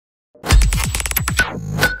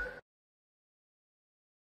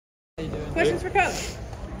Questions for Coach?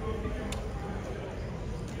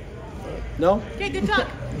 No? Okay, good talk.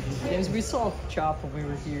 As we saw Chop when we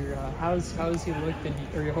were here, how's he looked, and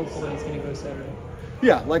are you hopeful that he's going to go Saturday?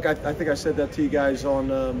 Yeah, like I think I said that to you guys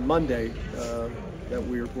on Monday, that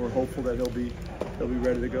we're hopeful that he'll be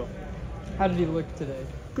ready to go. How did he look today?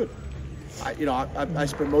 Good. I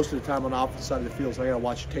spend most of the time on the opposite side of the field, so I got to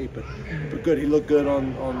watch the tape. But good. He looked good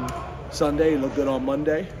on Sunday. He looked good on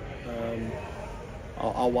Monday.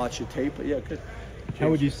 I'll watch the tape. But yeah, good. How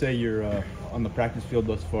would you say you're on the practice field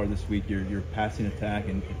thus far this week? Your passing attack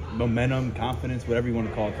and momentum, confidence, whatever you want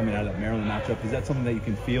to call it, coming out of that Maryland matchup. Is that something that you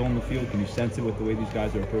can feel on the field? Can you sense it with the way these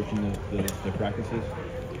guys are approaching the practices?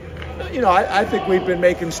 I think we've been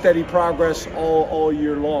making steady progress all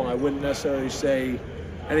year long. I wouldn't necessarily say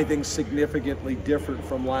anything significantly different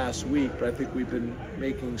from last week, but I think we've been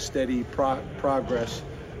making steady progress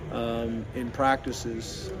in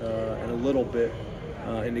practices and a little bit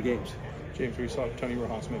in the games. James, we saw Tony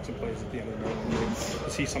Rojas make some plays at the end of the Maryland game.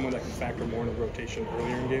 Is he someone that can factor more in a rotation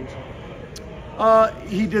earlier in games?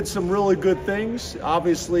 He did some really good things.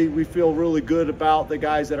 Obviously, we feel really good about the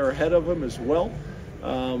guys that are ahead of him as well.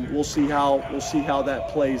 We'll see how that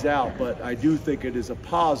plays out, but I do think it is a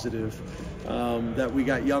positive that we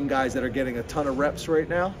got young guys that are getting a ton of reps right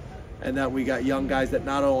now, and that we got young guys that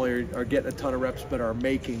not only are getting a ton of reps but are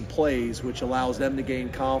making plays, which allows them to gain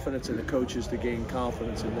confidence and the coaches to gain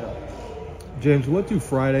confidence in them. James, what do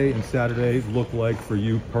Friday and Saturday look like for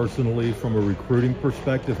you personally from a recruiting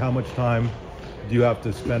perspective? How much time do you have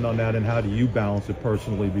to spend on that, and how do you balance it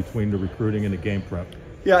personally between the recruiting and the game prep?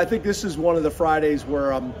 Yeah, I think this is one of the Fridays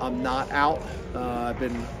where I'm not out. I've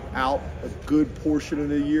been out a good portion of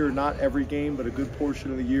the year, not every game, but a good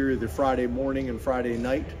portion of the year, either Friday morning and Friday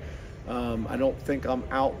night. I don't think I'm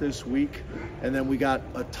out this week. And then we got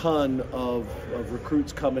a ton of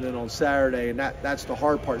recruits coming in on Saturday, and that's the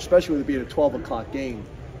hard part, especially with it being a 12 o'clock game.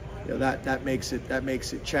 That makes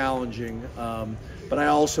it challenging. But I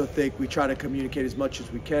also think we try to communicate as much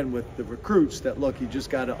as we can with the recruits that, look, you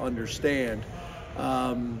just got to understand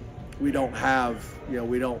we don't have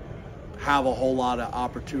a whole lot of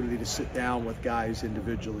opportunity to sit down with guys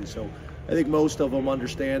individually. So I think most of them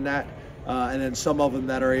understand that. And then some of them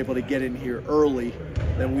that are able to get in here early,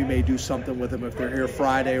 then we may do something with them if they're here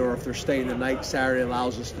Friday, or if they're staying the night. Saturday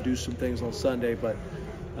allows us to do some things on Sunday, but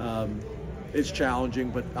it's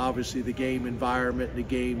challenging. But obviously the game environment, the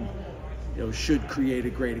game, should create a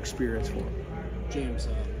great experience for them. James,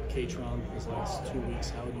 K-Tron, his last 2 weeks,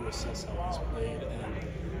 how would you assess how he's played, and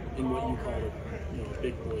in what you call a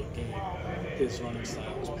big boy game, his running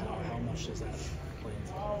style, his power, how much does that play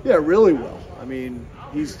into? Yeah, really well. I mean,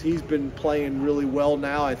 he's been playing really well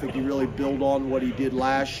now. I think he really built on what he did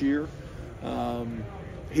last year.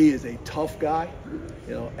 He is a tough guy.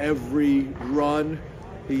 Every run,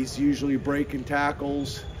 he's usually breaking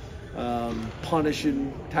tackles,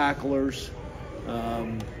 punishing tacklers,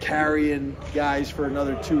 carrying guys for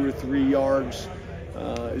another 2 or 3 yards.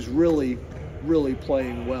 Is really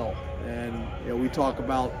playing well. And we talk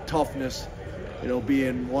about toughness,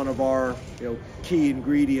 being one of our key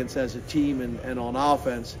ingredients as a team and on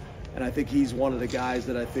offense. And I think he's one of the guys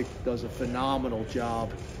that I think does a phenomenal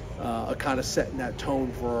job of kind of setting that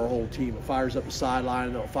tone for our whole team. It fires up the sideline,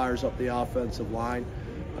 and it fires up the offensive line.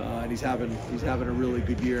 And he's having a really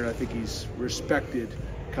good year, and I think he's respected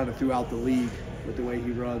kind of throughout the league with the way he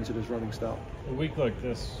runs and his running style. A week like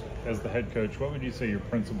this, as the head coach, what would you say your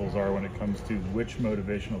principles are when it comes to which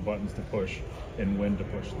motivational buttons to push and when to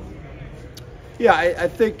push them? Yeah, I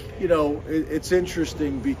think, it's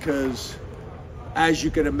interesting because, as you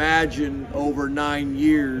can imagine, over 9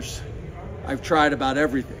 years, I've tried about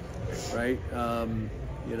everything, right?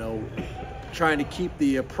 Trying to keep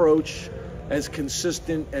the approach as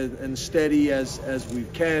consistent and steady as we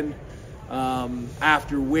can.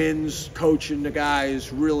 After wins, coaching the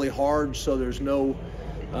guys really hard so there's no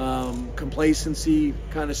complacency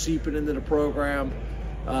kind of seeping into the program.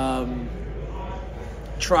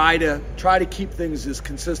 Try to keep things as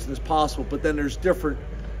consistent as possible, but then there's different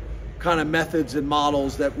kind of methods and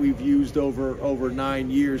models that we've used over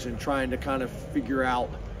 9 years in trying to kind of figure out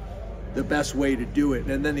the best way to do it.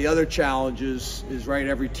 And then the other challenge is right,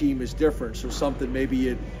 every team is different. So something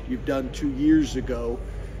maybe you've done 2 years ago,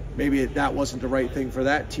 maybe that wasn't the right thing for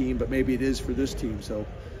that team, but maybe it is for this team. So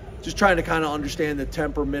just trying to kind of understand the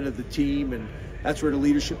temperament of the team, and that's where the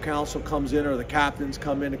leadership council comes in, or the captains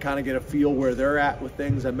come in to kind of get a feel where they're at with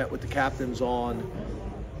things. I met with the captains on,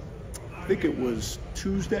 I think it was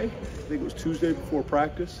Tuesday. Before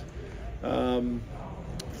practice.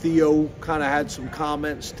 Theo kind of had some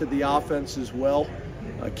comments to the offense as well.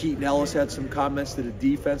 Keaton Ellis had some comments to the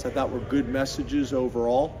defense. I thought were good messages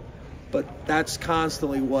overall. But that's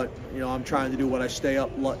constantly what, I'm trying to do, what I stay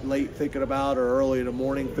up late thinking about or early in the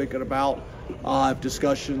morning thinking about. I'll have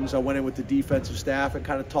discussions. I went in with the defensive staff and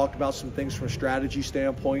kind of talked about some things from a strategy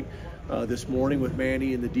standpoint this morning with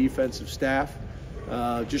Manny and the defensive staff.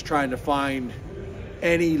 Just trying to find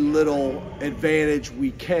any little advantage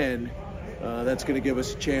we can that's going to give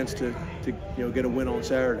us a chance to get a win on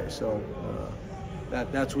Saturday. So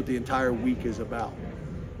that's what the entire week is about.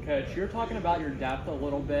 Coach, you're talking about your depth a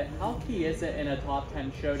little bit. How key is it in a top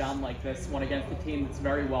 10 showdown like this one against a team that's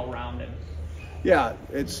very well-rounded? Yeah,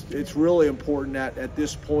 it's really important at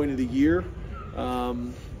this point of the year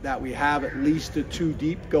that we have at least a 2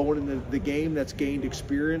 deep going into the game that's gained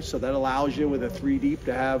experience. So that allows you with a 3 deep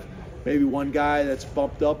to have maybe one guy that's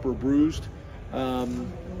bumped up or bruised.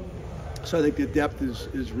 So I think the depth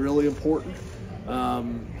is really important.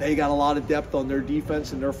 They got a lot of depth on their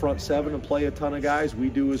defense and their front 7 and play a ton of guys. We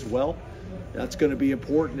do as well. That's going to be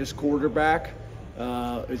important. This quarterback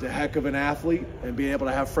is a heck of an athlete, and being able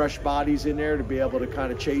to have fresh bodies in there to be able to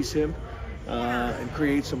kind of chase him and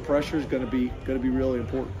create some pressure is going to be really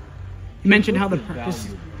important. You mentioned how the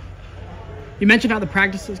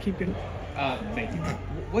practices keep getting. Thank you.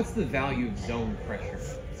 What's the value of zone pressure?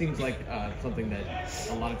 Seems like something that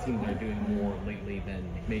a lot of teams are doing more lately than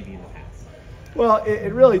maybe in the past. Well,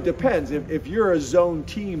 it really depends. If you're a zone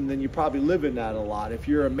team, then you probably live in that a lot. If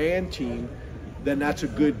you're a man team, then that's a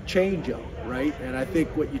good change-up, right? And I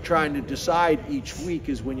think what you're trying to decide each week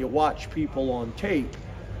is when you watch people on tape,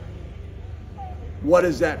 what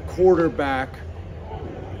is that quarterback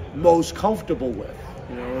most comfortable with?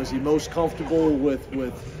 Is he most comfortable with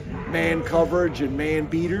man coverage and man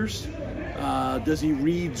beaters? Does he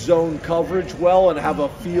read zone coverage well and have a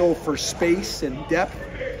feel for space and depth?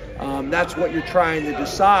 That's what you're trying to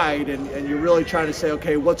decide, and you're really trying to say,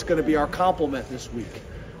 okay, what's going to be our complement this week?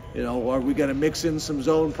 Are we going to mix in some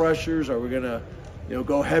zone pressures? Are we going to,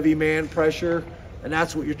 go heavy man pressure? And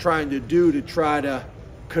that's what you're trying to do to try to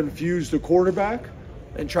confuse the quarterback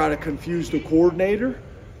and try to confuse the coordinator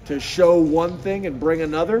to show one thing and bring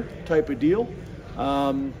another type of deal.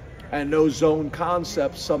 And those zone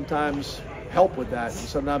concepts sometimes help with that and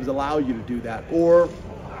sometimes allow you to do that. Or,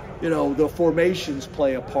 the formations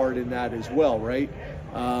play a part in that as well, right?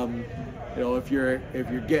 If you're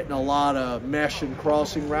getting a lot of mesh and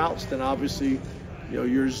crossing routes, then obviously,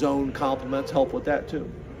 your zone complements help with that too.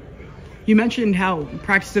 You mentioned how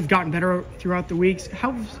practices have gotten better throughout the weeks.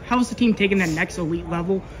 How's the team taking that next elite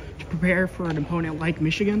level to prepare for an opponent like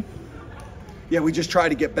Michigan? Yeah, we just try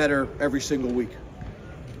to get better every single week.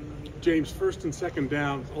 James, first and second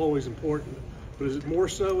down is always important, but is it more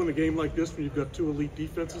so in a game like this when you've got 2 elite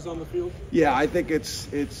defenses on the field? Yeah, I think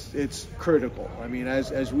it's critical. I mean,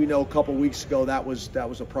 as we know, a couple weeks ago, that was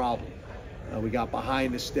a problem. We got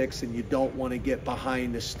behind the sticks, and you don't want to get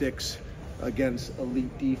behind the sticks against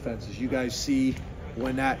elite defenses. You guys see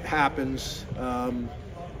when that happens,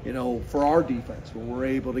 for our defense, when we're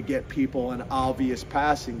able to get people in obvious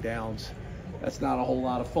passing downs, that's not a whole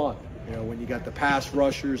lot of fun. When you got the pass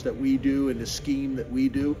rushers that we do and the scheme that we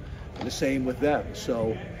do, and the same with them.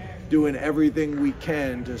 So doing everything we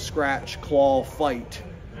can to scratch, claw, fight,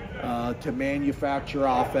 to manufacture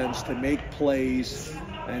offense, to make plays,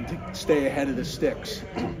 and to stay ahead of the sticks.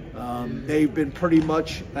 They've been pretty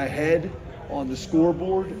much ahead on the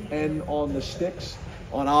scoreboard and on the sticks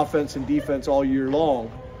on offense and defense all year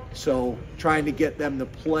long. So trying to get them to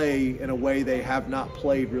play in a way they have not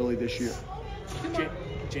played really this year.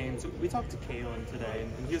 James, we talked to Kalen today,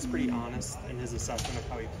 and he was pretty honest in his assessment of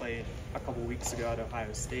how he played a couple weeks ago at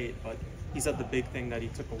Ohio State, but he said the big thing that he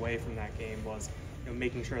took away from that game was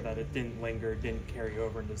making sure that it didn't linger, didn't carry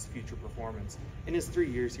over into his future performance. In his 3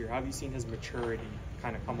 years here, how have you seen his maturity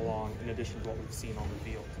kind of come along in addition to what we've seen on the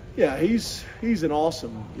field? Yeah, he's an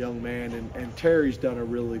awesome young man, and Terry's done a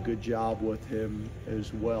really good job with him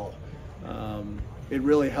as well. It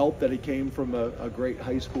really helped that he came from a great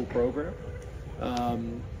high school program.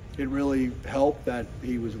 It really helped that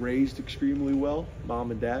he was raised extremely well,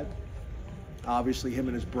 mom and dad. Obviously, him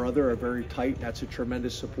and his brother are very tight. That's a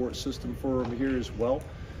tremendous support system for him here as well.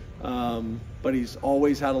 But he's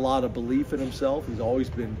always had a lot of belief in himself. He's always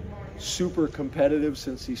been super competitive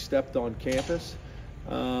since he stepped on campus,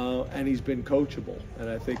 and he's been coachable. And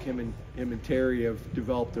I think him and Terry have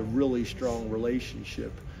developed a really strong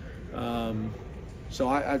relationship. So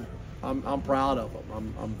I'm proud of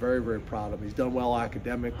him. I'm very, very proud of him. He's done well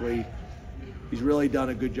academically. He's really done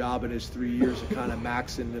a good job in his 3 years of kind of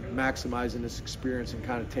maximizing this experience and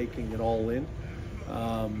kind of taking it all in.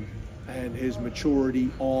 And his maturity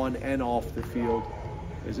on and off the field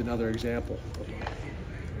is another example.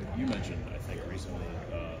 You mentioned, I think, recently some of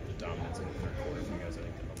the dominance in the third quarter from you guys. I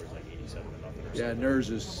think the number's like 87-0. Yeah, NERS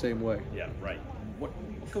is the same way. Yeah, right. What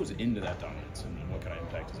goes into that dominance, and what kind of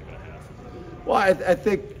impact is it going to have? Well, I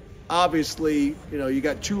think obviously, you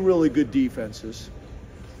got two really good defenses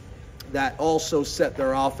that also set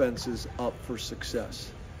their offenses up for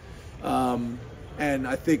success. And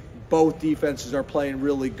I think both defenses are playing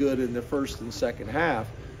really good in the first and second half,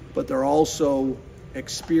 but they're also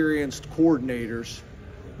experienced coordinators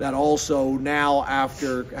that also now,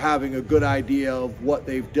 after having a good idea of what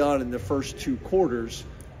they've done in the first two quarters,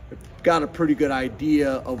 got a pretty good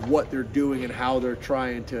idea of what they're doing and how they're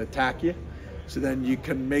trying to attack you. So then you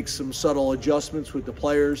can make some subtle adjustments with the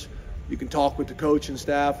players. You can talk with the coaching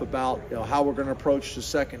staff about how we're going to approach the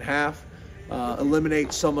second half,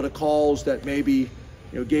 eliminate some of the calls that maybe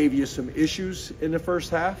gave you some issues in the first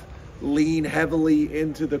half, lean heavily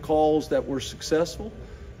into the calls that were successful.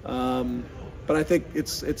 But I think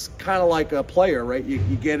it's kind of like a player, right? You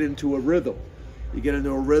get into a rhythm. You get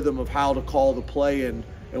into a rhythm of how to call the play and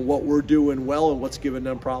what we're doing well and what's giving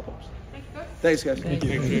them problems. Thanks, guys. Thank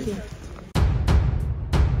you.